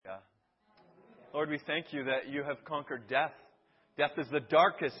Lord, we thank you that you have conquered death. Death is the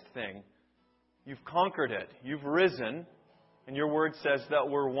darkest thing. You've conquered it. You've risen. And your word says that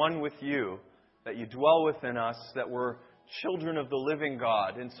we're one with you, that you dwell within us, that we're children of the living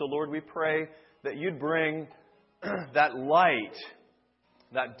God. And so, Lord, we pray that you'd bring that light,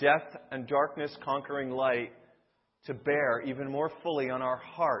 that death and darkness conquering light, to bear even more fully on our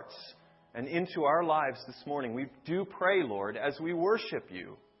hearts and into our lives this morning. We do pray, Lord, as we worship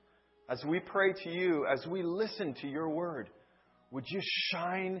you, as we pray to you, as we listen to your word, would you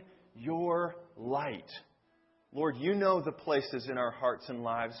shine your light? Lord, you know the places in our hearts and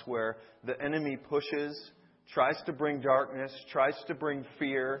lives where the enemy pushes, tries to bring darkness, tries to bring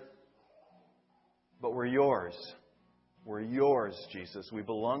fear. But we're yours. We're yours, Jesus. We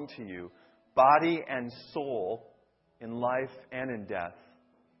belong to you, body and soul, in life and in death.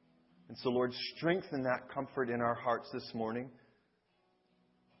 And so, Lord, strengthen that comfort in our hearts this morning.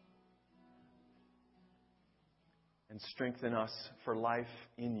 And strengthen us for life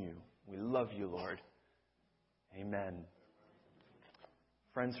in you. We love you, Lord. Amen.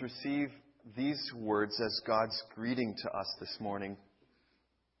 Friends, receive these words as God's greeting to us this morning.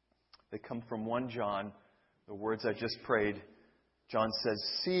 They come from 1 John, the words I just prayed. John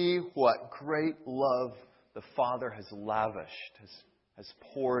says, "See what great love the Father has lavished, has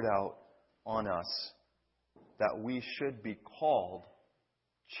poured out on us, that we should be called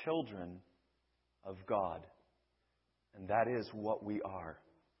children of God." And that is what we are.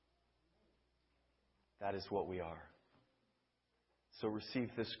 That is what we are. So receive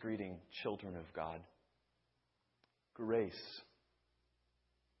this greeting, children of God. Grace,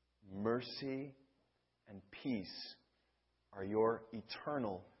 mercy, and peace are your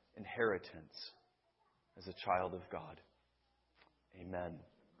eternal inheritance as a child of God. Amen.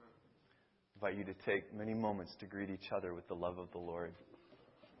 I invite you to take many moments to greet each other with the love of the Lord.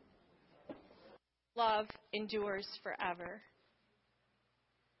 Love endures forever.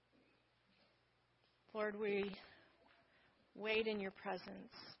 Lord, we wait in your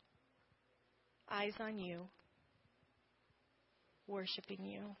presence, eyes on you, worshiping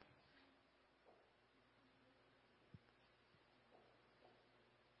you.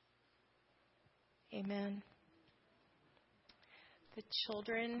 Amen. The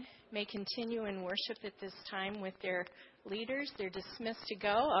children may continue in worship at this time with their leaders. They're dismissed to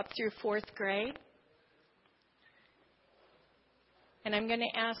go up through 4th grade. And I'm going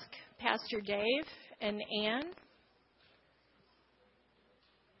to ask Pastor Dave and Ann.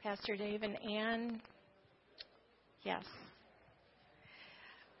 Pastor Dave and Ann. Yes.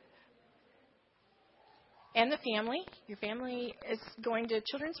 And the family. Your family is going to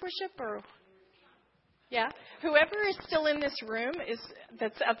children's worship, or... Yeah. Whoever is still in this room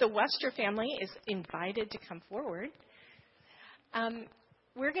that's of the Wester family is invited to come forward.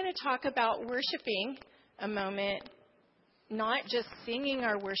 We're going to talk about worshiping a moment, not just singing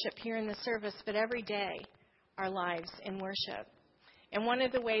our worship here in the service, but every day, our lives in worship. And one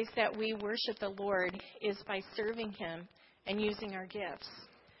of the ways that we worship the Lord is by serving Him and using our gifts.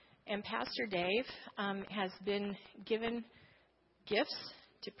 And Pastor Dave has been given gifts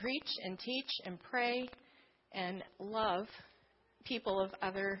to preach and teach and pray and love people of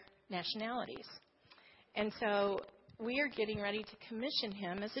other nationalities. And so we are getting ready to commission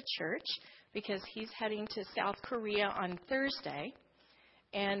him as a church because he's heading to South Korea on Thursday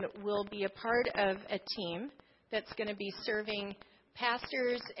and will be a part of a team that's going to be serving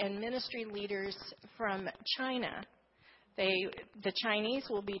pastors and ministry leaders from China. The Chinese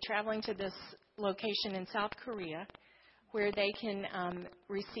will be traveling to this location in South Korea, where they can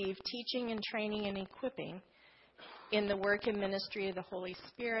receive teaching and training and equipping in the work and ministry of the Holy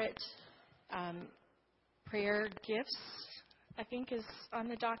Spirit. Prayer gifts, I think, is on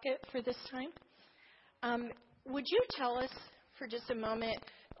the docket for this time. Would you tell us for just a moment,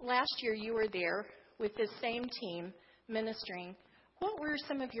 last year you were there with this same team ministering. What were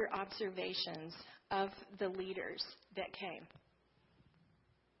some of your observations of the leaders that came?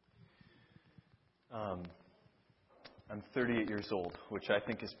 I'm 38 years old, which I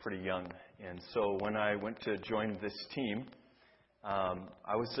think is pretty young. And so when I went to join this team,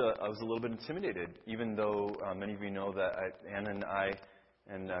 I was a little bit intimidated, even though many of you know that Anna and I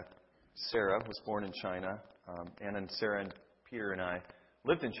and Sarah was born in China. Anna and Sarah and Peter and I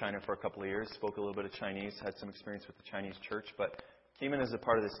lived in China for a couple of years, spoke a little bit of Chinese, had some experience with the Chinese church, but came in as a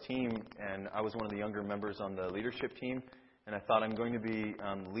part of this team, and I was one of the younger members on the leadership team, and I thought I'm going to be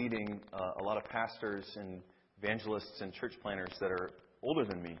leading a lot of pastors and evangelists and church planners that are older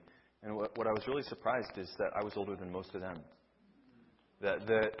than me. And what I was really surprised is that I was older than most of them. That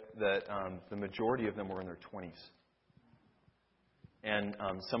the majority of them were in their 20s. And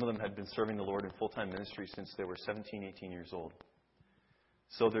some of them had been serving the Lord in full-time ministry since they were 17, 18 years old.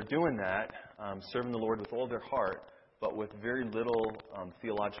 So they're doing that, serving the Lord with all their heart, but with very little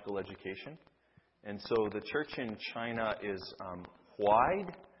theological education. And so the church in China is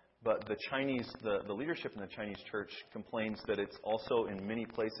wide, but the leadership in the Chinese church complains that it's also in many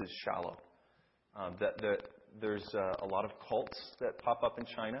places shallow. That there's a lot of cults that pop up in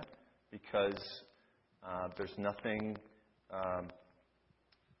China because there's nothing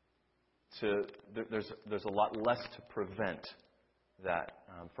there's a lot less to prevent that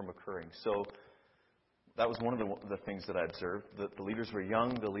from occurring. So that was one of the things that I observed. The leaders were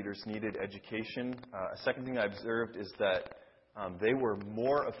young. The leaders needed education. A second thing I observed is that they were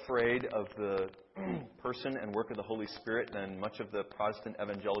more afraid of the person and work of the Holy Spirit than much of the Protestant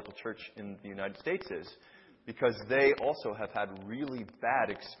evangelical church in the United States is, because they also have had really bad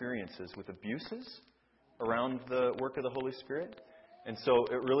experiences with abuses around the work of the Holy Spirit. And so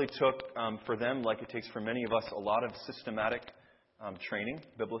it really took for them, like it takes for many of us, a lot of systematic training,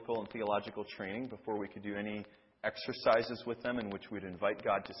 biblical and theological training, before we could do any exercises with them in which we'd invite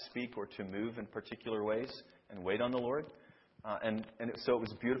God to speak or to move in particular ways and wait on the Lord. So it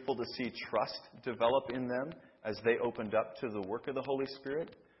was beautiful to see trust develop in them as they opened up to the work of the Holy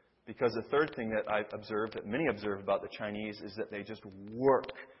Spirit. Because the third thing that I observed, that many observe about the Chinese, is that they just work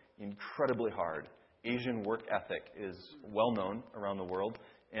incredibly hard. Asian work ethic is well known around the world.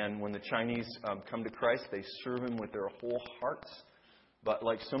 And when the Chinese come to Christ, they serve Him with their whole hearts. But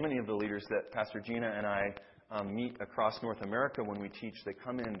like so many of the leaders that Pastor Gina and I meet across North America when we teach, they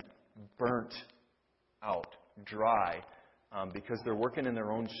come in burnt out, dry, because they're working in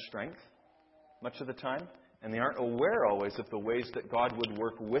their own strength much of the time. And they aren't aware always of the ways that God would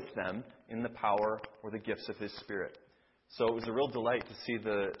work with them in the power or the gifts of His Spirit. So it was a real delight to see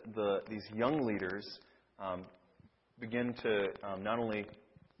these young leaders begin to not only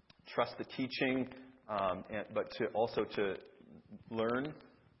trust the teaching, but to also to learn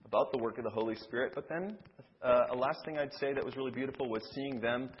about the work of the Holy Spirit. But then a last thing I'd say that was really beautiful was seeing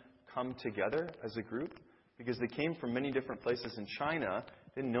them come together as a group, because they came from many different places in China,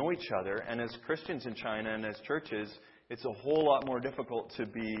 didn't know each other, and as Christians in China and as churches, it's a whole lot more difficult to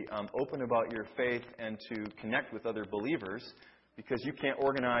be open about your faith and to connect with other believers, because you can't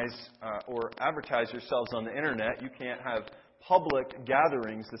organize or advertise yourselves on the internet. You can't have public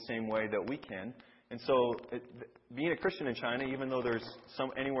gatherings the same way that we can. And so being a Christian in China, even though there's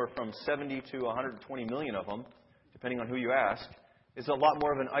anywhere from 70 to 120 million of them, depending on who you ask, is a lot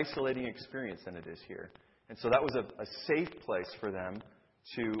more of an isolating experience than it is here. And so that was a safe place for them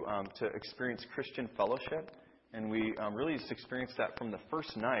to experience Christian fellowship. And we really just experienced that from the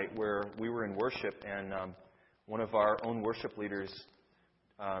first night where we were in worship, and one of our own worship leaders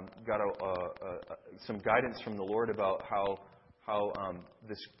got some guidance from the Lord about how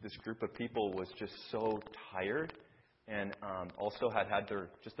this group of people was just so tired, and also had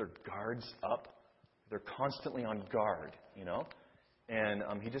their guards up. They're constantly on guard, And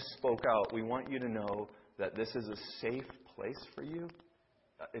he just spoke out. We want you to know that this is a safe place for you.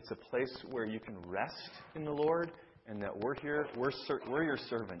 It's a place where you can rest in the Lord, and that we're here. We're your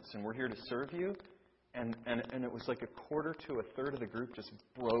servants, and we're here to serve you. And it was like a quarter to a third of the group just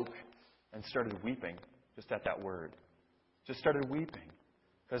broke and started weeping just at that word. Just started weeping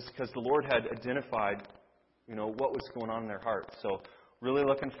because the Lord had identified, what was going on in their hearts. So really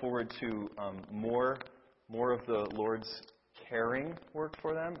looking forward to more of the Lord's caring work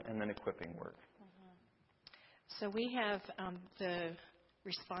for them, and then equipping work. So we have the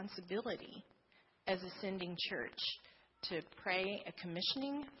responsibility as a sending church to pray a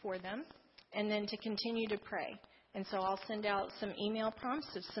commissioning for them, and then to continue to pray. And so I'll send out some email prompts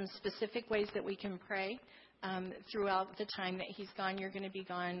of some specific ways that we can pray throughout the time that he's gone. You're going to be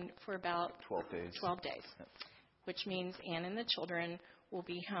gone for about 12 days. 12 days, which means Ann and the children will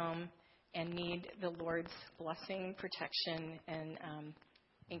be home and need the Lord's blessing, protection, and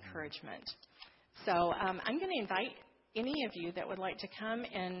encouragement. So I'm going to invite any of you that would like to come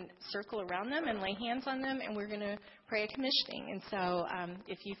and circle around them and lay hands on them, and we're going to pray a commissioning. And so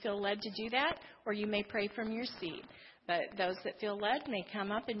if you feel led to do that, or you may pray from your seat. But those that feel led may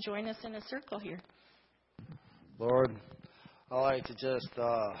come up and join us in a circle here. Lord, I'd like to just,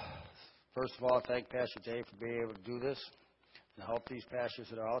 first of all, thank Pastor Jay for being able to do this and help these pastors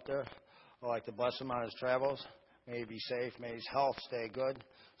that are out there. I'd like to bless him on his travels. May he be safe. May his health stay good,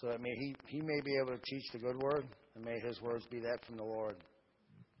 so that he may be able to teach the good word, and may his words be that from the Lord.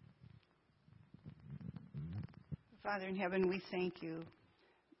 Father in heaven, we thank you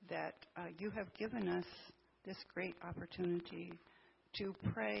that you have given us this great opportunity to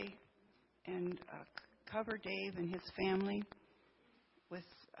pray and cover Dave and his family. with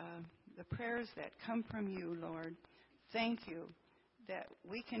the prayers that come from you, Lord. Thank you that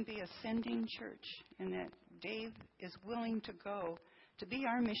we can be a sending church and that Dave is willing to go to be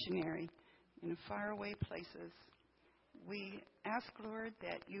our missionary in faraway places. We ask, Lord,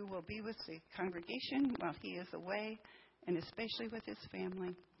 that you will be with the congregation while he is away, and especially with his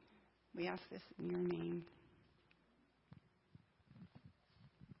family. We ask this in your name.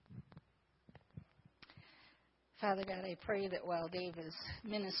 Father God, I pray that while Dave is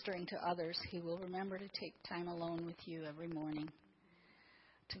ministering to others, he will remember to take time alone with you every morning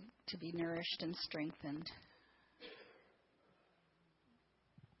to be nourished and strengthened.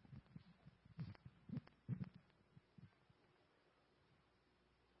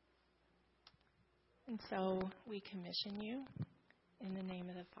 And so we commission you in the name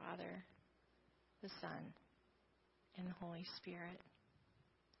of the Father, the Son, and the Holy Spirit.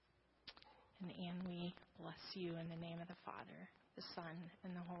 And we bless you in the name of the Father, the Son,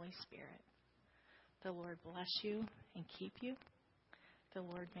 and the Holy Spirit. The Lord bless you and keep you. The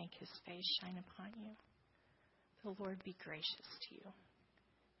Lord make his face shine upon you. The Lord be gracious to you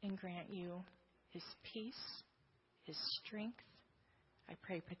and grant you his peace, his strength. I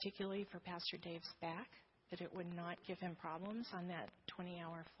pray particularly for Pastor Dave's back, that it would not give him problems on that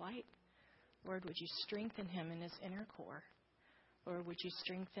 20-hour flight. Lord, would you strengthen him in his inner core? Lord, would you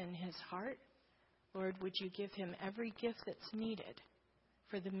strengthen his heart? Lord, would you give him every gift that's needed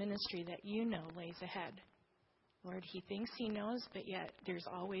for the ministry that you know lays ahead? Lord, he thinks he knows, but yet there's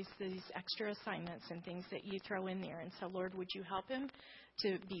always these extra assignments and things that you throw in there. And so, Lord, would you help him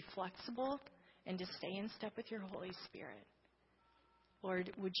to be flexible and to stay in step with your Holy Spirit?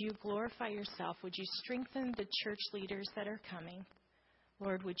 Lord, would you glorify yourself? Would you strengthen the church leaders that are coming?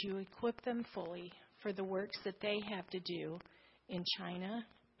 Lord, would you equip them fully for the works that they have to do in China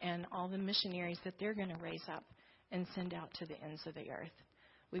and all the missionaries that they're going to raise up and send out to the ends of the earth?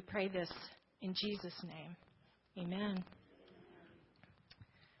 We pray this in Jesus' name. Amen.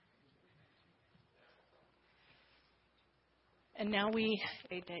 And now we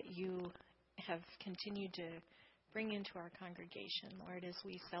pray that you have continued to bring into our congregation, Lord, as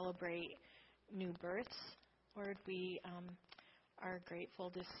we celebrate new births. Lord, we are grateful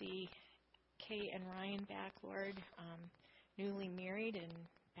to see Kay and Ryan back, Lord, newly married and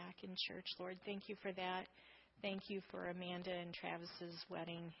back in church. Lord, thank you for that. Thank you for Amanda and Travis's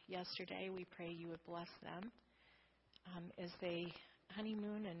wedding yesterday. We pray you would bless them as they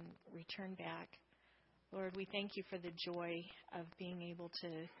honeymoon and return back. Lord, we thank you for the joy of being able to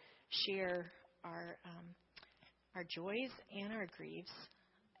share our joys and our griefs,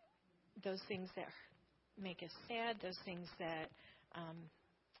 those things that make us sad, those things that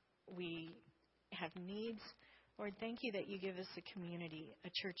we have needs. Lord, thank you that you give us a community, a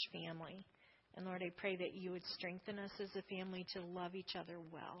church family. And Lord, I pray that you would strengthen us as a family to love each other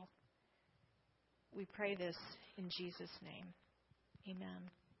well. We pray this in Jesus' name. Amen.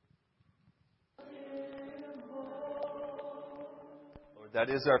 Lord, that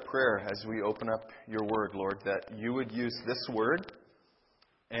is our prayer as we open up your word, Lord, that you would use this word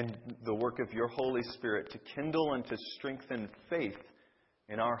and the work of your Holy Spirit to kindle and to strengthen faith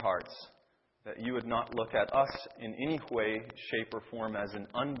in our hearts. That you would not look at us in any way, shape, or form as an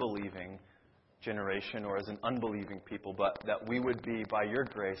unbelieving generation or as an unbelieving people, but that we would be, by your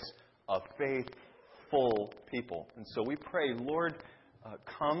grace, a faithful people. And so we pray, Lord,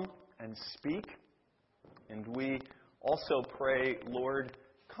 come and speak. And we also pray, Lord,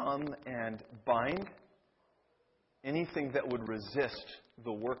 come and bind anything that would resist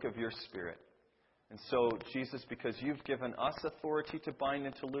the work of your Spirit. And so, Jesus, because you've given us authority to bind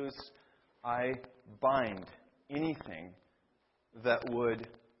and to loose, I bind anything that would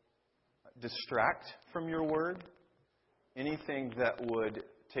distract from your word, anything that would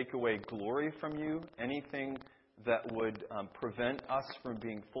take away glory from you, anything that would prevent us from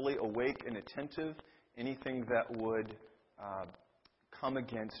being fully awake and attentive, anything that would come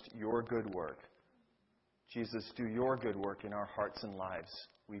against your good work. Jesus, do your good work in our hearts and lives,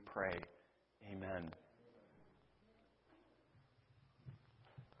 we pray. Amen.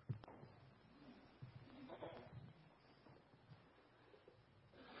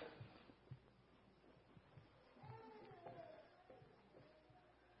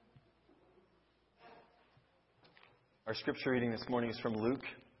 Our scripture reading this morning is from Luke,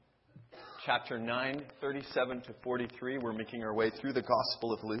 chapter 9, 37 to 43. We're making our way through the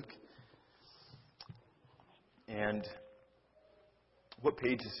Gospel of Luke. And what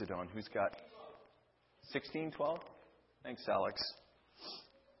page is it on? Who's got 16, 12? Thanks, Alex.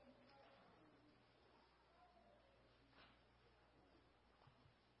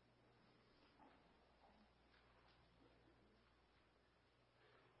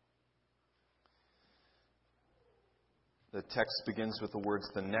 The text begins with the words,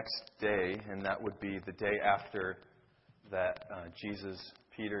 the next day, and that would be the day after that Jesus,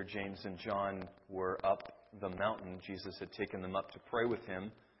 Peter, James, and John were up the mountain. Jesus had taken them up to pray with him,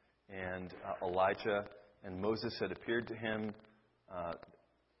 and Elijah and Moses had appeared to him,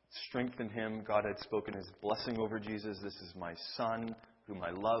 strengthened him. God had spoken his blessing over Jesus. This is my son, whom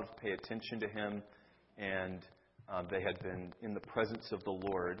I love. Pay attention to him. And they had been in the presence of the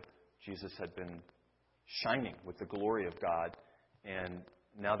Lord. Jesus had been shining with the glory of God, and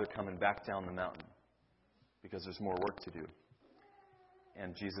now they're coming back down the mountain because there's more work to do.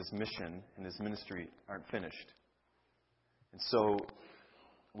 And Jesus' mission and his ministry aren't finished. And so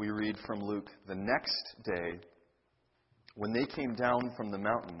we read from Luke, the next day, when they came down from the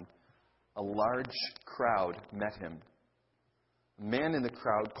mountain, a large crowd met him. A man in the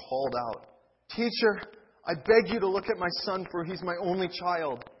crowd called out, "Teacher, I beg you to look at my son, for he's my only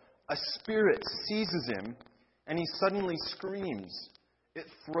child. A spirit seizes him, and he suddenly screams. It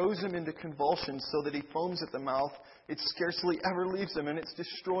throws him into convulsions so that he foams at the mouth. It scarcely ever leaves him, and it's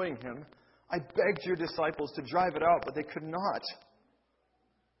destroying him. I begged your disciples to drive it out, but they could not."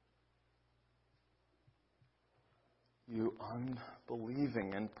 "You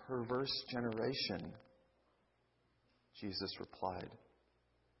unbelieving and perverse generation," Jesus replied,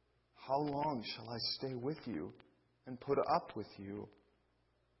 "how long shall I stay with you and put up with you?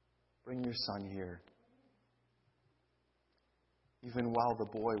 Bring your son here." Even while the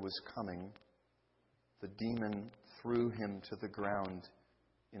boy was coming, the demon threw him to the ground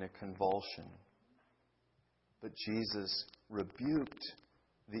in a convulsion. But Jesus rebuked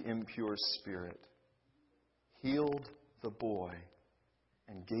the impure spirit, healed the boy,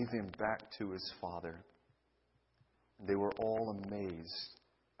 and gave him back to his father. And they were all amazed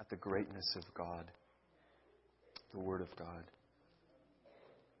at the greatness of God. The Word of God.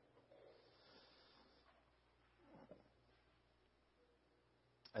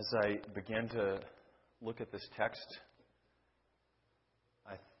 As I began to look at this text,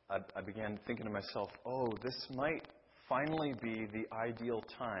 I began thinking to myself, this might finally be the ideal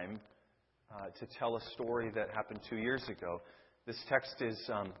time to tell a story that happened 2 years ago. This text is,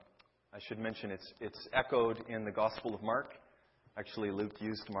 I should mention, it's echoed in the Gospel of Mark. Actually, Luke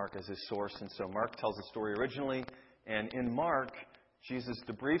used Mark as his source, and so Mark tells the story originally. And in Mark, Jesus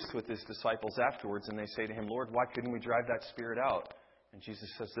debriefs with his disciples afterwards, and they say to him, "Lord, why couldn't we drive that spirit out?" And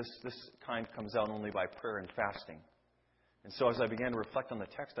Jesus says, this kind comes out only by prayer and fasting. And so as I began to reflect on the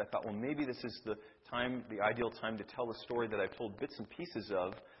text, I thought, well, maybe this is the ideal time to tell a story that I've told bits and pieces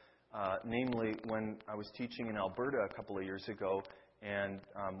of, namely when I was teaching in Alberta a couple of years ago, and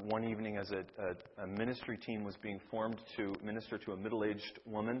one evening as a ministry team was being formed to minister to a middle-aged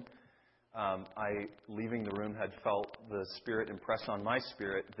woman, I, leaving the room, had felt the Spirit impress on my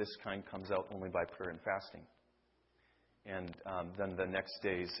spirit, this kind comes out only by prayer and fasting. And then the next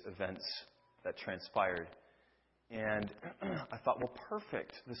day's events that transpired. And I thought, well,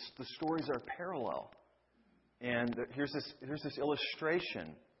 perfect. The stories are parallel. And here's this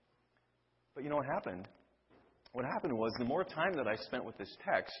illustration. But you know what happened? What happened was, the more time that I spent with this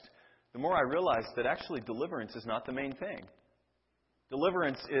text, the more I realized that actually deliverance is not the main thing.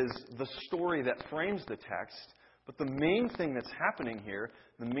 Deliverance is the story that frames the text. But the main thing that's happening here,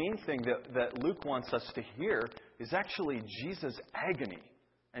 the main thing that Luke wants us to hear, is actually Jesus' agony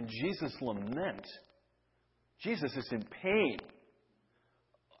and Jesus' lament. Jesus is in pain.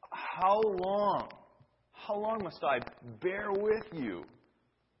 How long? How long must I bear with you?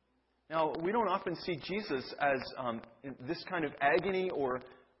 Now, we don't often see Jesus as in this kind of agony or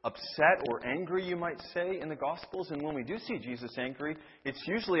upset or angry, you might say, in the Gospels. And when we do see Jesus angry, it's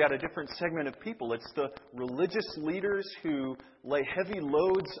usually at a different segment of people. It's the religious leaders who lay heavy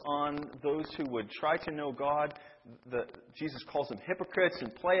loads on those who would try to know God. Jesus calls them hypocrites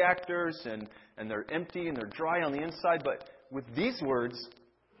and play actors, and they're empty and they're dry on the inside. But with these words,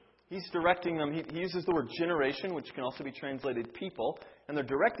 he's directing them. He uses the word generation, which can also be translated people, and they're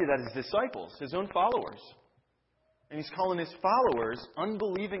directed at his disciples, his own followers. And he's calling his followers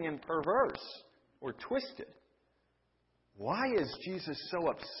unbelieving and perverse or twisted. Why is Jesus so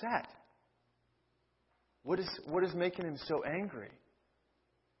upset? What is making him so angry?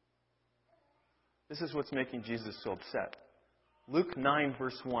 This is what's making Jesus so upset. Luke 9,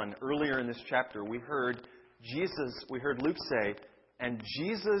 verse 1. Earlier in this chapter, we heard Luke say, "And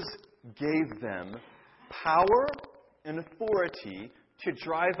Jesus gave them power and authority to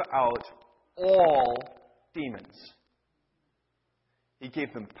drive out all demons." He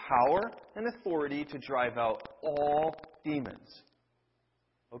gave them power and authority to drive out all demons.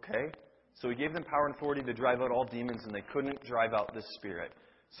 Okay? So he gave them power and authority to drive out all demons, and they couldn't drive out this spirit.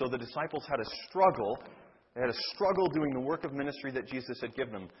 So the disciples had a struggle They had a struggle doing the work of ministry that Jesus had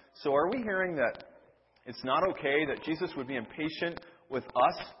given them. So are we hearing that it's not okay that Jesus would be impatient with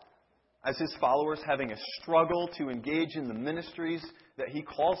us as His followers having a struggle to engage in the ministries that He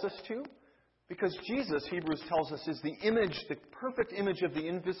calls us to? Because Jesus, Hebrews tells us, is the image, the perfect image of the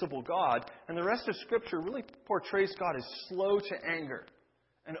invisible God, and the rest of Scripture really portrays God as slow to anger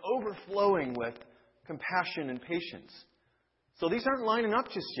and overflowing with compassion and patience. So these aren't lining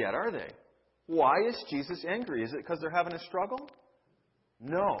up just yet, are they? Why is Jesus angry? Is it because they're having a struggle?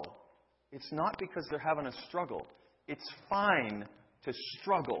 No. It's not because they're having a struggle. It's fine to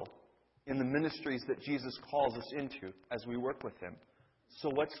struggle in the ministries that Jesus calls us into as we work with Him. So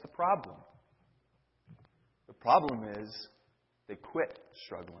what's the problem? The problem is they quit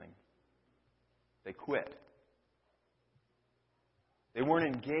struggling. They quit. They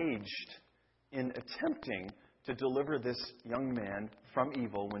weren't engaged in attempting to deliver this young man from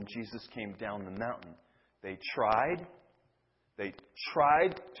evil when Jesus came down the mountain. They tried. They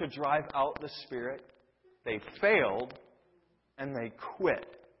tried to drive out the spirit. They failed. And they quit.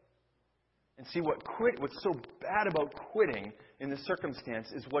 And see, what's so bad about quitting in this circumstance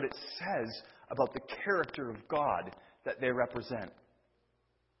is what it says about the character of God that they represent.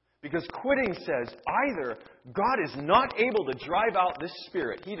 Because quitting says either God is not able to drive out this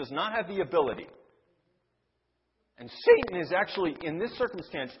spirit, He does not have the ability. And Satan is actually, in this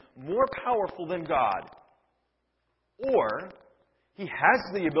circumstance, more powerful than God. Or he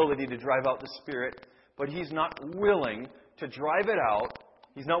has the ability to drive out the spirit, but he's not willing to drive it out.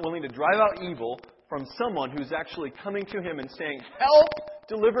 He's not willing to drive out evil from someone who's actually coming to him and saying, "Help,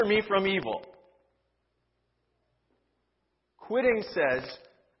 deliver me from evil." Quitting says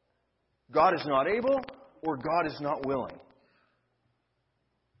God is not able or God is not willing.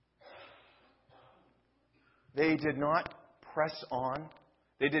 They did not press on.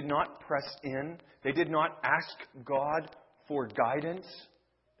 They did not press in. They did not ask God for guidance.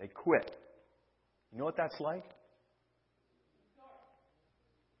 They quit. You know what that's like?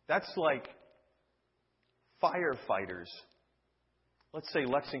 That's like firefighters. Let's say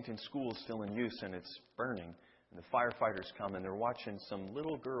Lexington School is still in use and it's burning. And the firefighters come and they're watching some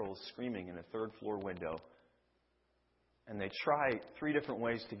little girls screaming in a third-floor window. And they try 3 different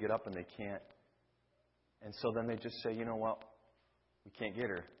ways to get up and they can't. And so then they just say, "You know what? We can't get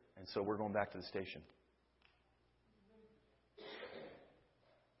her. And so we're going back to the station."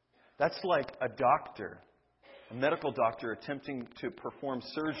 That's like a doctor, a medical doctor attempting to perform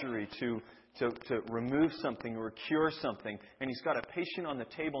surgery to remove something or cure something. And he's got a patient on the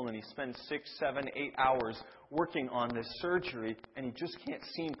table and he spends 6, 7, 8 hours working on this surgery and he just can't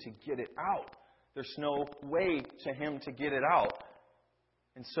seem to get it out. There's no way to him to get it out.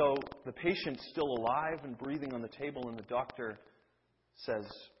 And so the patient's still alive and breathing on the table and the doctor says,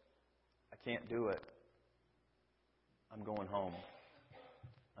 "I can't do it. I'm going home.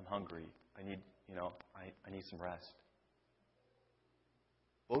 I'm hungry. I need some rest."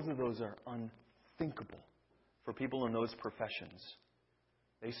 Both of those are unthinkable for people in those professions.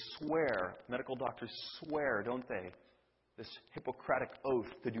 They swear, medical doctors swear, don't they? This Hippocratic oath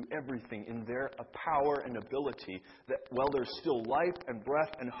to do everything in their power and ability that while there's still life and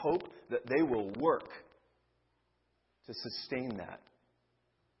breath and hope, that they will work to sustain that.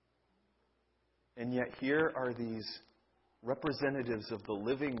 And yet here are these representatives of the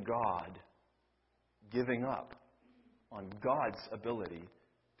living God giving up on God's ability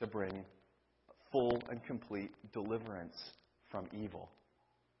to bring full and complete deliverance from evil.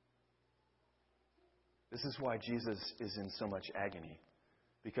 This is why Jesus is in so much agony.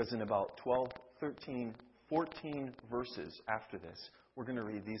 Because in about 12, 13, 14 verses after this, we're going to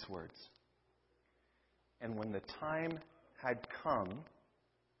read these words. "And when the time had come,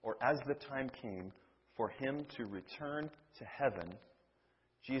 or as the time came, for Him to return to heaven,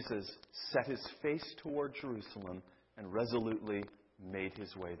 Jesus set His face toward Jerusalem and resolutely made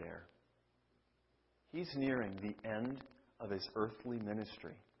His way there." He's nearing the end of His earthly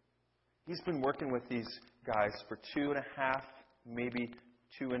ministry. He's been working with these guys for 2.5, maybe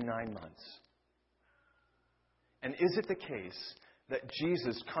 2 and 9 months. And is it the case that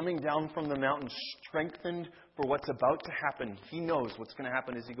Jesus, coming down from the mountain, strengthened for what's about to happen? He knows what's going to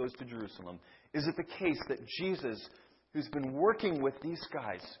happen as He goes to Jerusalem. Is it the case that Jesus, who's been working with these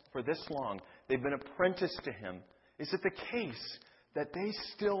guys for this long, they've been apprenticed to Him, is it the case that they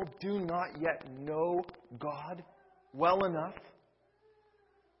still do not yet know God well enough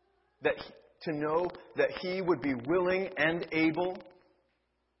to know that He would be willing and able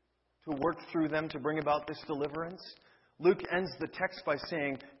to work through them to bring about this deliverance? Luke ends the text by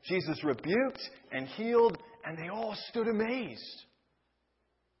saying, Jesus rebuked and healed, and they all stood amazed.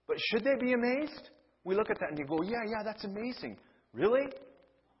 But should they be amazed? We look at that and you go, yeah, that's amazing. Really?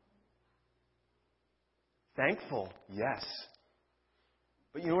 Thankful, yes.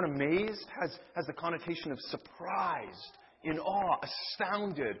 But you know what amazed has the connotation of surprised, in awe,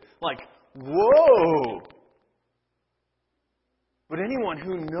 astounded, like, whoa! But anyone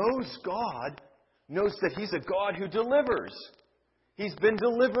who knows God knows that He's a God who delivers. He's been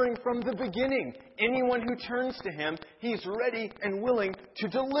delivering from the beginning. Anyone who turns to Him, He's ready and willing to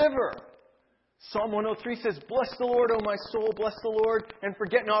deliver. Psalm 103 says, "Bless the Lord, O my soul, bless the Lord, and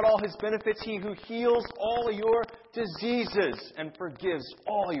forget not all His benefits, He who heals all your diseases and forgives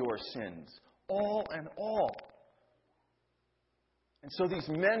all your sins." All and all. And so these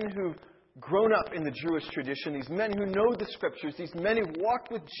men who've grown up in the Jewish tradition, these men who know the Scriptures, these men who've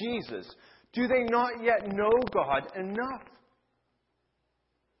walked with Jesus, do they not yet know God enough?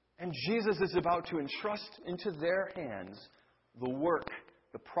 And Jesus is about to entrust into their hands the work,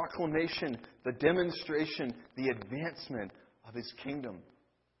 the proclamation, the demonstration, the advancement of His kingdom,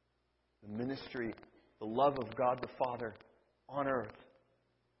 the ministry, the love of God the Father on earth.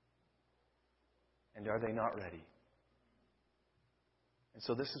 And are they not ready? And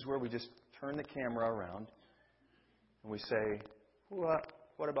so this is where we just turn the camera around and we say,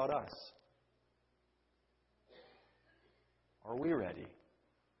 what about us? Are we ready?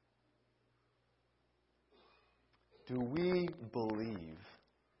 Do we believe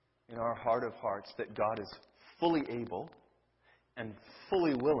in our heart of hearts that God is fully able and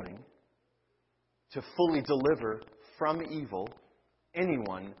fully willing to fully deliver from evil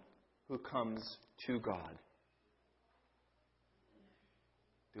anyone who comes to God?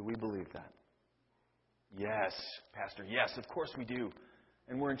 Do we believe that? Yes, Pastor, yes, of course we do.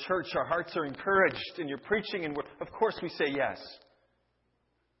 And we're in church, our hearts are encouraged, and you're preaching, and of course we say yes.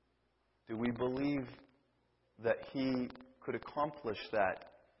 Do we believe that He could accomplish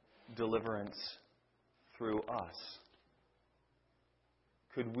that deliverance through us?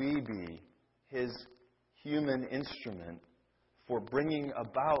 Could we be His human instrument for bringing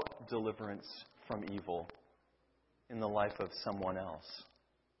about deliverance from evil in the life of someone else?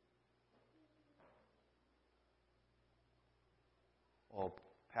 Well,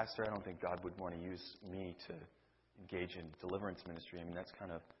 Pastor, I don't think God would want to use me to engage in deliverance ministry. I mean, that's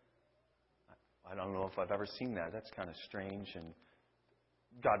kind of, I don't know if I've ever seen that. That's kind of strange, and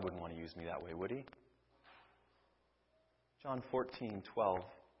God wouldn't want to use me that way, would He? John 14:12,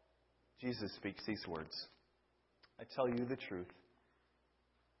 Jesus speaks these words, "I tell you the truth.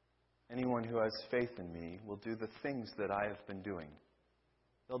 Anyone who has faith in me will do the things that I have been doing.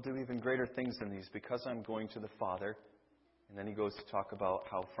 They'll do even greater things than these because I'm going to the Father." And then He goes to talk about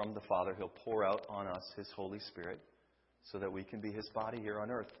how from the Father He'll pour out on us His Holy Spirit so that we can be His body here on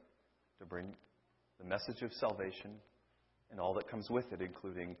earth to bring the message of salvation and all that comes with it,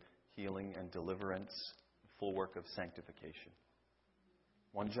 including healing and deliverance, the full work of sanctification.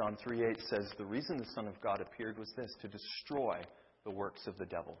 1 John 3:8 says, "The reason the Son of God appeared was this, to destroy the works of the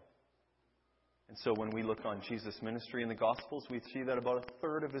devil." And so when we look on Jesus' ministry in the Gospels, we see that about a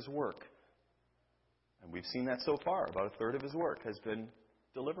third of His work, and we've seen that so far, about a third of His work has been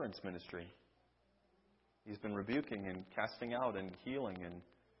deliverance ministry. He's been rebuking and casting out and healing and,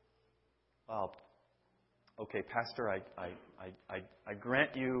 well, okay, Pastor, I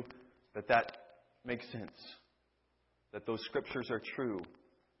grant you that makes sense, that those Scriptures are true,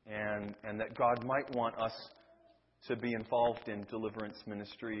 and that God might want us to be involved in deliverance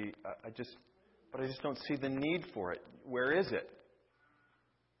ministry. But I just don't see the need for it. Where is it?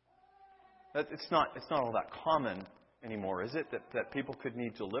 It's not all that common anymore, is it? That people could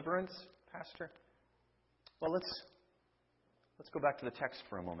need deliverance, Pastor? Well, let's go back to the text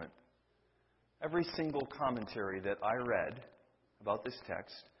for a moment. Every single commentary that I read about this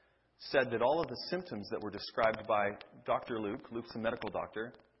text said that all of the symptoms that were described by Dr. Luke's a medical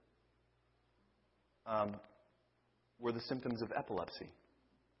doctor, were the symptoms of epilepsy.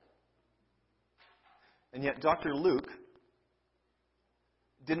 And yet Dr. Luke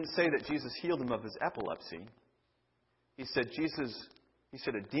didn't say that Jesus healed him of his epilepsy. He said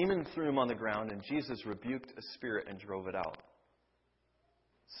a demon threw him on the ground and Jesus rebuked a spirit and drove it out.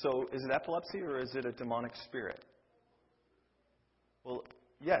 So is it epilepsy or is it a demonic spirit? Well,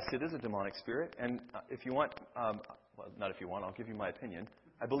 yes, it is a demonic spirit. And if you want, well, not if you want, I'll give you my opinion.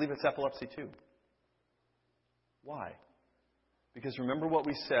 I believe it's epilepsy too. Why? Because remember what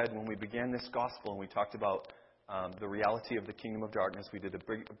we said when we began this gospel and we talked about the reality of the kingdom of darkness. We did a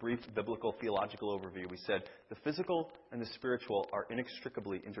brief biblical theological overview. We said the physical and the spiritual are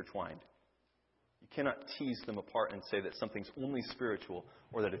inextricably intertwined. You cannot tease them apart and say that something's only spiritual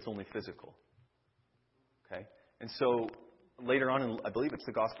or that it's only physical. Okay? And so later on, I believe it's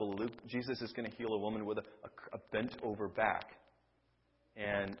the Gospel of Luke, Jesus is going to heal a woman with a bent-over back.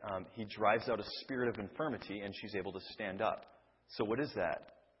 And he drives out a spirit of infirmity, and she's able to stand up. So what is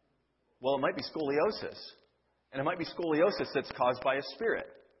that? Well, it might be scoliosis. And it might be scoliosis that's caused by a spirit.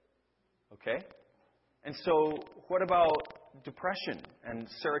 Okay? And so what about depression and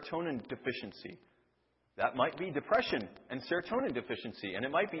serotonin deficiency? That might be depression and serotonin deficiency. And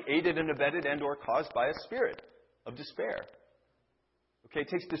it might be aided and abetted and or caused by a spirit of despair. Okay, it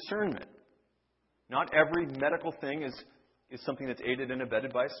takes discernment. Not every medical thing is something that's aided and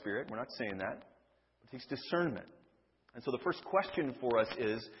abetted by a spirit. We're not saying that. It takes discernment. And so the first question for us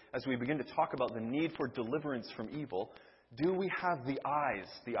is, as we begin to talk about the need for deliverance from evil, do we have the eyes,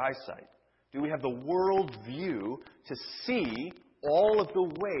 the eyesight? Do we have the world view to see all of the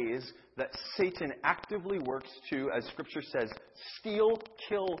ways that Satan actively works to, as Scripture says, steal,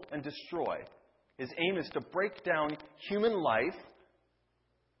 kill, and destroy? His aim is to break down human life,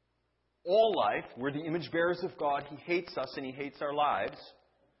 all life. We're the image bearers of God. He hates us and he hates our lives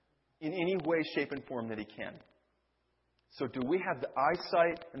in any way, shape, and form that he can. So do we have the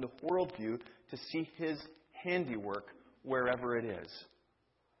eyesight and the worldview to see his handiwork wherever it is?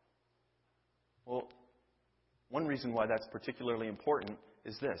 Well, one reason why that's particularly important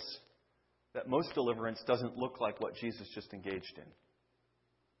is this, that most deliverance doesn't look like what Jesus just engaged in.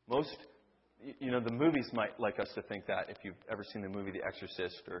 Most, the movies might like us to think that. If you've ever seen the movie The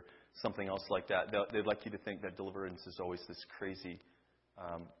Exorcist or something else like that, they'd like you to think that deliverance is always this crazy,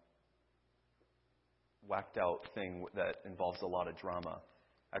 whacked out thing that involves a lot of drama.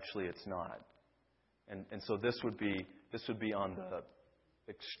 Actually, it's not. And so this would be on the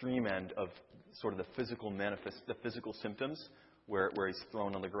extreme end of sort of the physical symptoms, where he's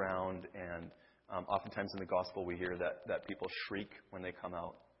thrown on the ground, and oftentimes in the gospel we hear that people shriek when they come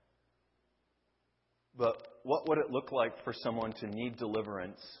out. But what would it look like for someone to need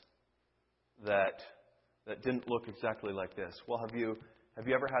deliverance that didn't look exactly like this? Well, have you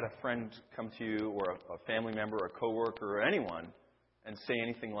ever had a friend come to you, or a family member, or a coworker, or anyone, and say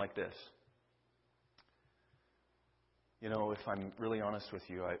anything like this? If I'm really honest with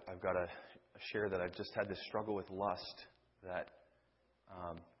you, I've got to share that I've just had this struggle with lust that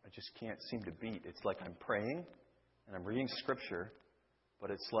I just can't seem to beat. It's like I'm praying and I'm reading Scripture,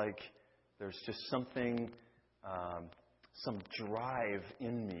 but it's like there's just something, some drive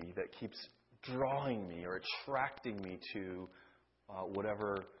in me that keeps drawing me or attracting me to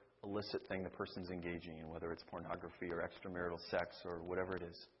whatever illicit thing the person's engaging in, whether it's pornography or extramarital sex or whatever it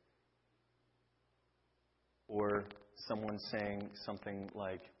is. Or someone saying something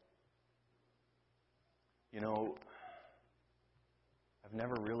like, I've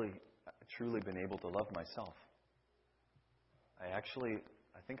never really truly been able to love myself. I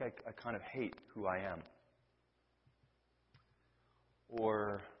think I kind of hate who I am.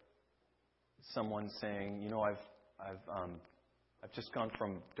 Or someone saying, I've just gone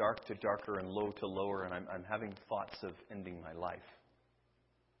from dark to darker and low to lower, and I'm having thoughts of ending my life.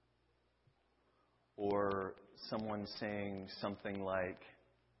 Or someone saying something like,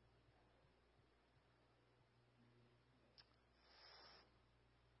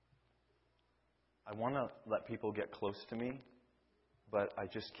 I want to let people get close to me, but I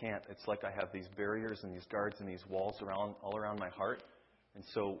just can't. It's like I have these barriers and these guards and these walls all around my heart. And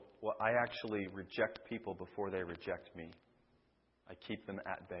so I actually reject people before they reject me. I keep them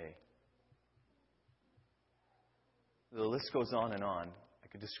at bay. The list goes on and on. I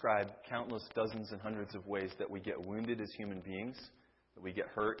could describe countless dozens and hundreds of ways that we get wounded as human beings, that we get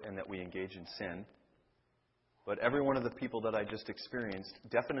hurt, and that we engage in sin. But every one of the people that I just experienced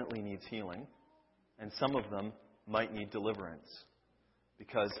definitely needs healing, and some of them might need deliverance.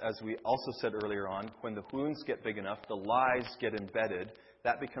 Because as we also said earlier on, when the wounds get big enough, the lies get embedded,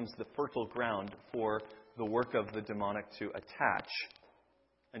 that becomes the fertile ground for the work of the demonic to attach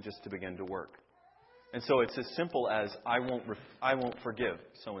and just to begin to work. And so it's as simple as, I won't forgive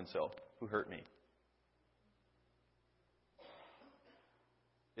so-and-so who hurt me.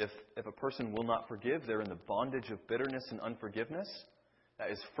 If a person will not forgive, they're in the bondage of bitterness and unforgiveness. That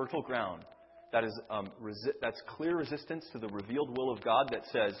is fertile ground. That is that's clear resistance to the revealed will of God that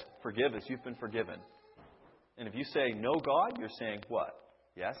says, forgive as you've been forgiven. And if you say, no, God, you're saying what?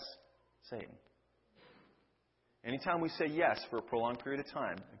 Yes, Satan. Anytime we say yes for a prolonged period of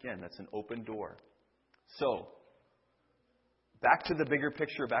time, again, that's an open door. So, back to the bigger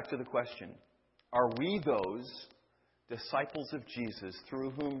picture, back to the question. Are we those disciples of Jesus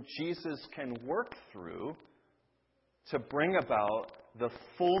through whom Jesus can work through to bring about the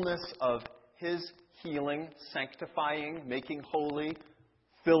fullness of His healing, sanctifying, making holy,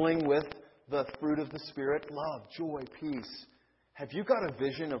 filling with the fruit of the Spirit, love, joy, peace. Have you got a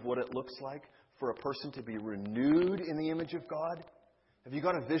vision of what it looks like for a person to be renewed in the image of God? Have you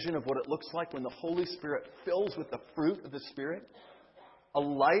got a vision of what it looks like when the Holy Spirit fills with the fruit of the Spirit? A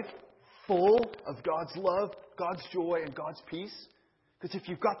life full of God's love, God's joy, and God's peace? Because if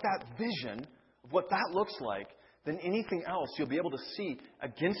you've got that vision of what that looks like, then anything else you'll be able to see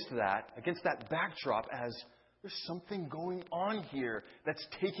against that backdrop as there's something going on here that's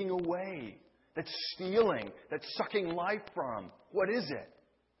taking away, that's stealing, that's sucking life from. What is it?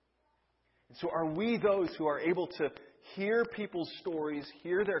 And so are we those who are able to hear people's stories,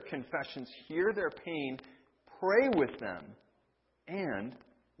 hear their confessions, hear their pain, pray with them, and,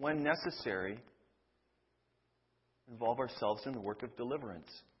 when necessary, involve ourselves in the work of deliverance?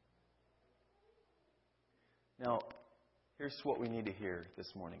 Now, here's what we need to hear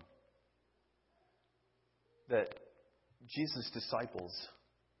this morning. That Jesus' disciples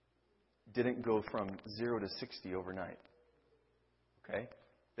didn't go from 0 to 60 overnight. Okay?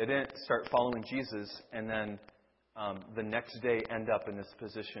 They didn't start following Jesus and then the next day end up in this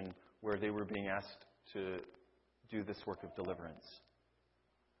position where they were being asked to do this work of deliverance.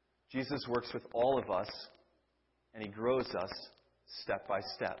 Jesus works with all of us, and He grows us step by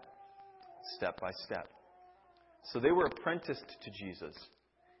step, step by step. So they were apprenticed to Jesus,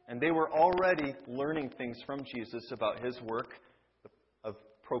 and they were already learning things from Jesus about His work of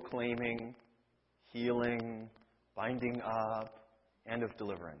proclaiming, healing, binding up, and of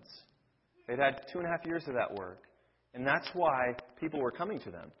deliverance. They'd had 2.5 years of that work, and that's why people were coming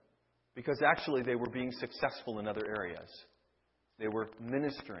to them, because actually they were being successful in other areas. They were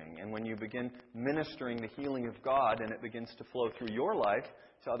ministering, and when you begin ministering the healing of God and it begins to flow through your life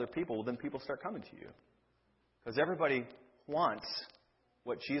to other people, well, then people start coming to you. Because everybody wants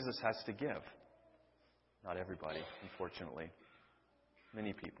what Jesus has to give. Not everybody, unfortunately.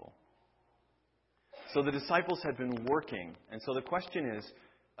 Many people. So the disciples had been working. And so the question is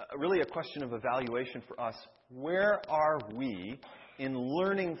really a question of evaluation for us. Where are we in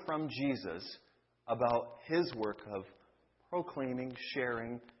learning from Jesus about His work of proclaiming,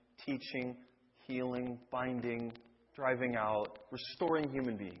 sharing, teaching, healing, binding, driving out, restoring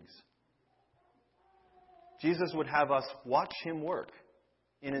human beings? Jesus would have us watch Him work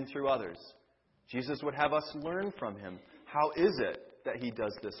in and through others. Jesus would have us learn from Him. How is it that He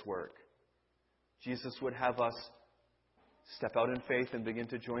does this work? Jesus would have us step out in faith and begin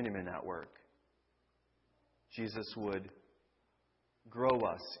to join Him in that work. Jesus would grow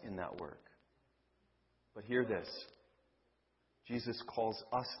us in that work. But hear this. Jesus calls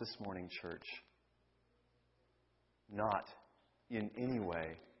us this morning, church, not in any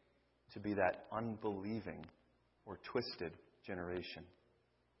way to be that unbelieving or twisted generation.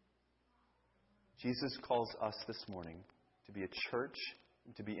 Jesus calls us this morning to be a church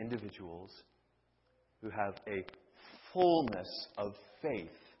and to be individuals who have a fullness of faith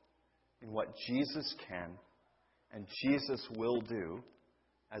in what Jesus can and Jesus will do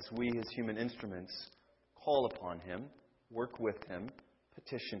as we, as human instruments, call upon Him, work with Him,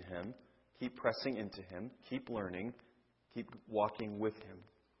 petition Him, keep pressing into Him, keep learning, keep walking with Him.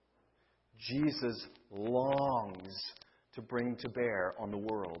 Jesus longs to bring to bear on the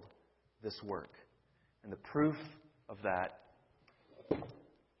world this work. And the proof of that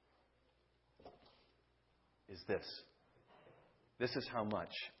is this. This is how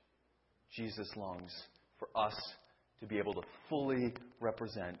much Jesus longs for us to be able to fully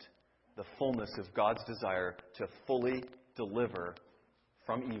represent the fullness of God's desire to fully deliver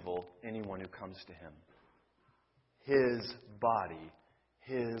from evil anyone who comes to Him. His body,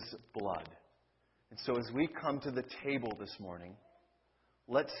 His blood. And so as we come to the table this morning,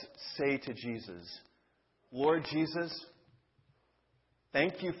 let's say to Jesus, Lord Jesus,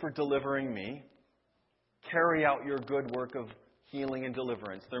 thank You for delivering me. Carry out Your good work of healing and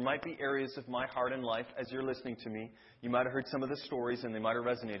deliverance. There might be areas of my heart and life as you're listening to me. You might have heard some of the stories and they might have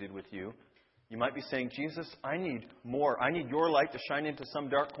resonated with you. You might be saying, Jesus, I need more. I need Your light to shine into some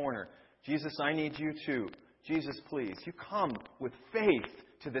dark corner. Jesus, I need You too. Jesus, please. You come with faith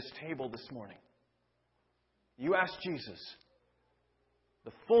to this table this morning. You ask Jesus,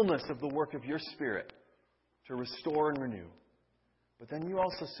 the fullness of the work of Your Spirit, to restore and renew. But then you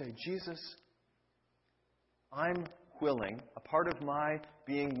also say, Jesus, I'm willing, a part of my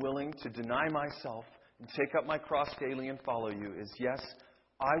being willing to deny myself and take up my cross daily and follow You is, yes,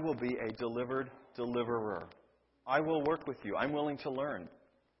 I will be a delivered deliverer. I will work with You. I'm willing to learn.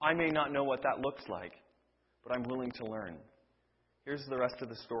 I may not know what that looks like, but I'm willing to learn. Here's the rest of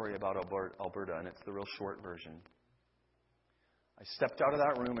the story about Alberta, and it's the real short version. I stepped out of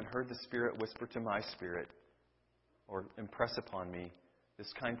that room and heard the Spirit whisper to my spirit, or impress upon me,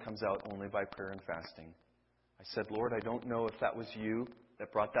 This kind comes out only by prayer and fasting. I said, Lord, I don't know if that was you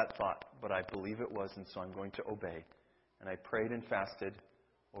that brought that thought, but I believe it was, and so I'm going to obey. And I prayed and fasted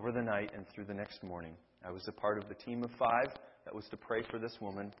over the night and through the next morning. I was a part of the team of 5 that was to pray for this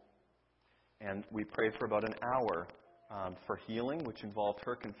woman. And we prayed for about an hour for healing, which involved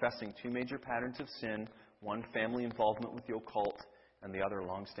her confessing 2 major patterns of sin, one family involvement with the occult, and the other a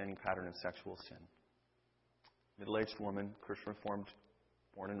long-standing pattern of sexual sin. Middle-aged woman, Christian Reformed,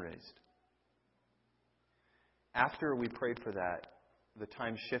 born and raised. After we prayed for that, the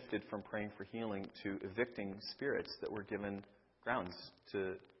time shifted from praying for healing to evicting spirits that were given grounds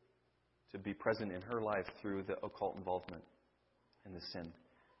to be present in her life through the occult involvement and the sin.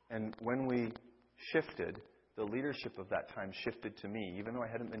 And when we shifted, the leadership of that time shifted to me, even though I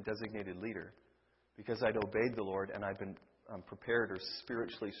hadn't been designated leader, because I'd obeyed the Lord and I'd been prepared or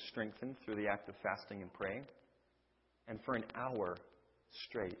spiritually strengthened through the act of fasting and praying. And for an hour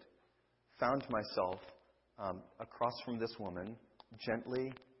straight, found myself across from this woman,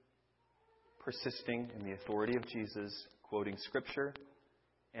 gently persisting in the authority of Jesus, quoting Scripture,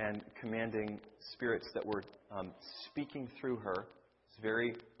 and commanding spirits that were speaking through her. It's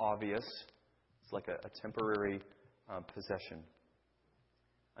very obvious. It's like a temporary possession.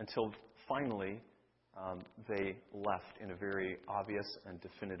 Until finally, they left in a very obvious and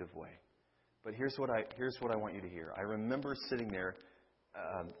definitive way. But here's what I want you to hear. I remember sitting there.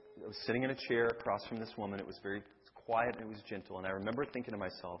 I was sitting in a chair across from this woman. It was quiet and it was gentle. And I remember thinking to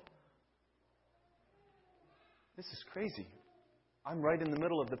myself, this is crazy. I'm right in the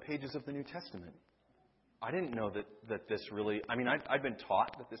middle of the pages of the New Testament. I didn't know that this really... I'd been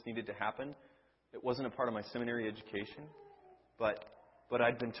taught that this needed to happen. It wasn't a part of my seminary education. But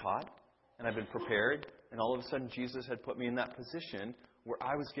I'd been taught and I'd been prepared. And all of a sudden, Jesus had put me in that position where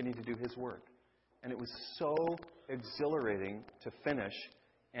I was getting to do His work. And it was so exhilarating to finish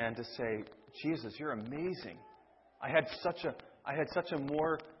and to say, Jesus, you're amazing. I had such a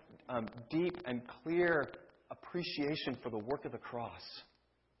more deep and clear appreciation for the work of the cross,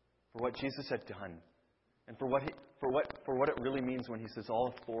 for what Jesus had done, and for what it really means when He says,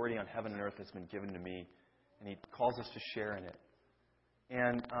 all authority on heaven and earth has been given to me, and He calls us to share in it.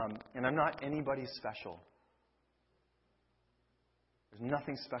 And I'm not anybody special. There's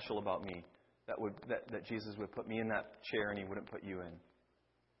nothing special about me that Jesus would put me in that chair and He wouldn't put you in.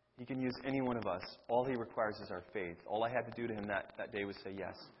 He can use any one of us. All He requires is our faith. All I had to do to Him that day was say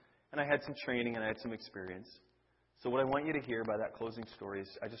yes. And I had some training and I had some experience. So what I want you to hear by that closing story is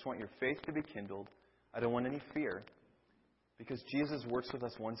I just want your faith to be kindled. I don't want any fear, because Jesus works with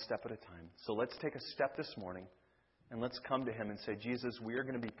us one step at a time. So let's take a step this morning and let's come to Him and say, Jesus, we are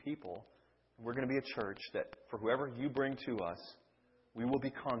going to be people. We're going to be a church that for whoever You bring to us, we will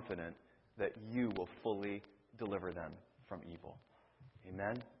be confident that You will fully deliver them from evil.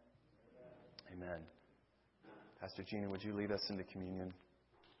 Amen? Amen. Pastor Gina, would you lead us into communion?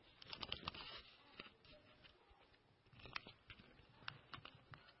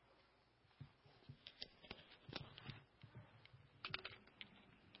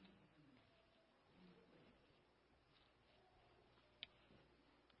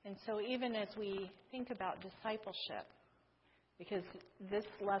 And so even as we think about discipleship, because this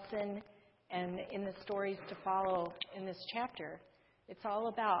lesson and in the stories to follow in this chapter, it's all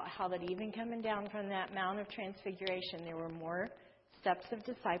about how that even coming down from that Mount of Transfiguration, there were more steps of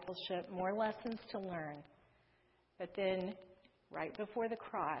discipleship, more lessons to learn. But then, right before the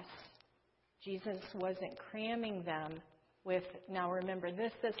cross, Jesus wasn't cramming them with, now remember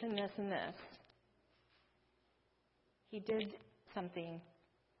this, this, and this, and this. He did something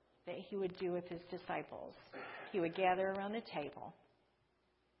that He would do with His disciples. He would gather around the table,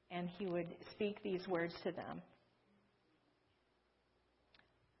 and He would speak these words to them.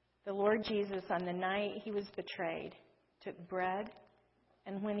 The Lord Jesus, on the night He was betrayed, took bread,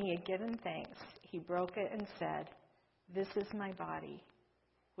 and when He had given thanks, He broke it and said, "This is my body,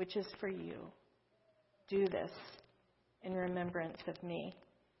 which is for you. Do this in remembrance of me."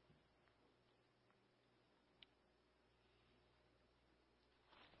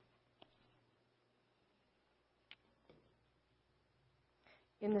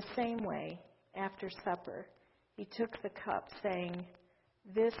 In the same way, after supper, He took the cup, saying,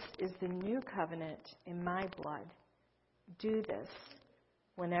 "This is the new covenant in my blood. Do this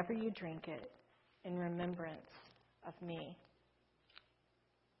whenever you drink it in remembrance of me."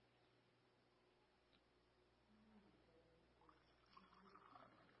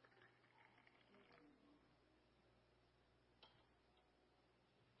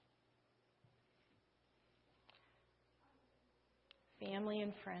 Family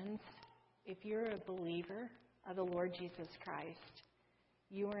and friends, if you're a believer of the Lord Jesus Christ,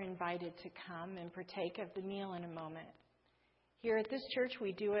 you are invited to come and partake of the meal in a moment. Here at this church,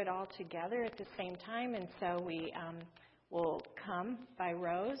 we do it all together at the same time, and so we will come by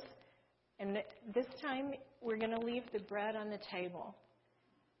rows. And this time, we're going to leave the bread on the table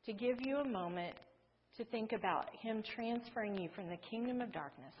to give you a moment to think about Him transferring you from the kingdom of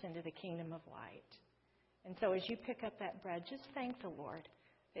darkness into the kingdom of light. And so as you pick up that bread, just thank the Lord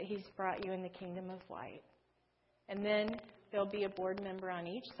that He's brought you in the kingdom of light. And then there'll be a board member on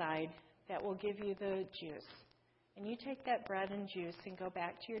each side that will give you the juice. And you take that bread and juice and go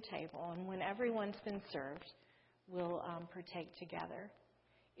back to your table. And when everyone's been served, we'll partake together.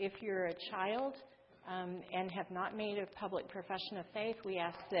 If you're a child and have not made a public profession of faith, we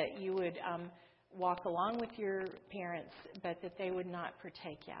ask that you would walk along with your parents, but that they would not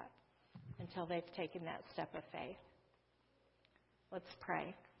partake yet until they've taken that step of faith. Let's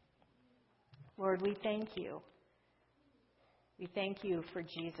pray. Lord, we thank you. We thank you for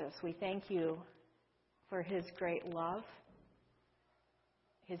Jesus. We thank you for His great love,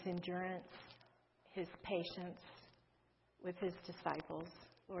 His endurance, His patience with His disciples.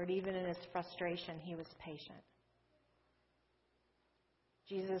 Lord, even in His frustration, He was patient.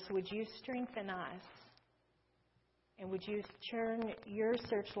 Jesus, would you strengthen us? And would you turn your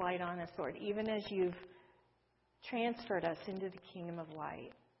searchlight on us, Lord, even as you've transferred us into the kingdom of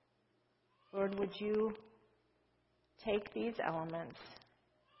light? Lord, would you take these elements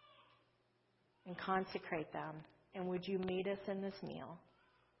and consecrate them? And would you meet us in this meal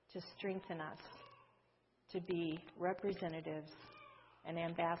to strengthen us to be representatives and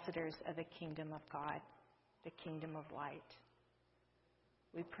ambassadors of the kingdom of God, the kingdom of light?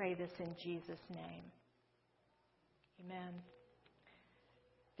 We pray this in Jesus' name. Amen.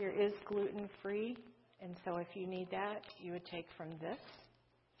 There is gluten-free, and so if you need that, you would take from this.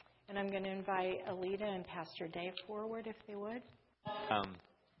 And I'm going to invite Alita and Pastor Dave forward, if they would.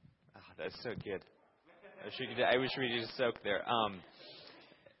 That's so good. I wish we could just soak there.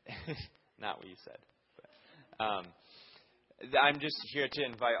 Not what you said. But, I'm just here to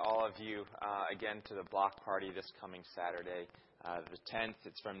invite all of you again to the block party this coming Saturday, the 10th.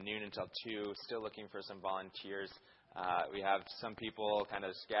 It's from noon until 2. Still looking for some volunteers. We have some people kind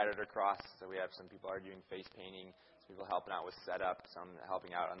of scattered across. So we have some people are doing face painting, some people helping out with setup, some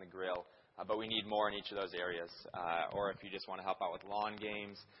helping out on the grill. But we need more in each of those areas. Or if you just want to help out with lawn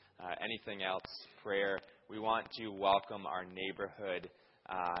games, anything else, prayer. We want to welcome our neighborhood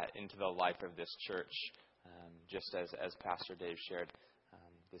into the life of this church. Just as Pastor Dave shared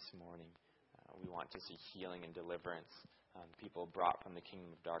this morning, we want to see healing and deliverance. People brought from the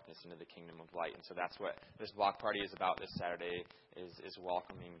kingdom of darkness into the kingdom of light. And so that's what this block party is about this Saturday, is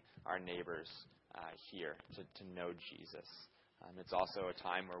welcoming our neighbors here to know Jesus. It's also a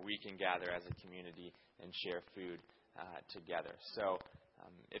time where we can gather as a community and share food together. So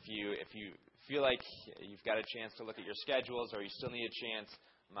if you feel like you've got a chance to look at your schedules or you still need a chance,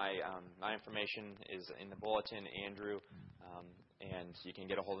 my information is in the bulletin, Andrew, and you can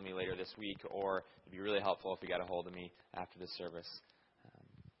get a hold of me later this week, or it'd be really helpful if you got a hold of me after the service.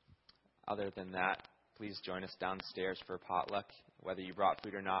 Other than that, please join us downstairs for potluck. Whether you brought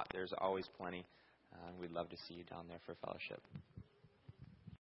food or not, there's always plenty. We'd love to see you down there for fellowship.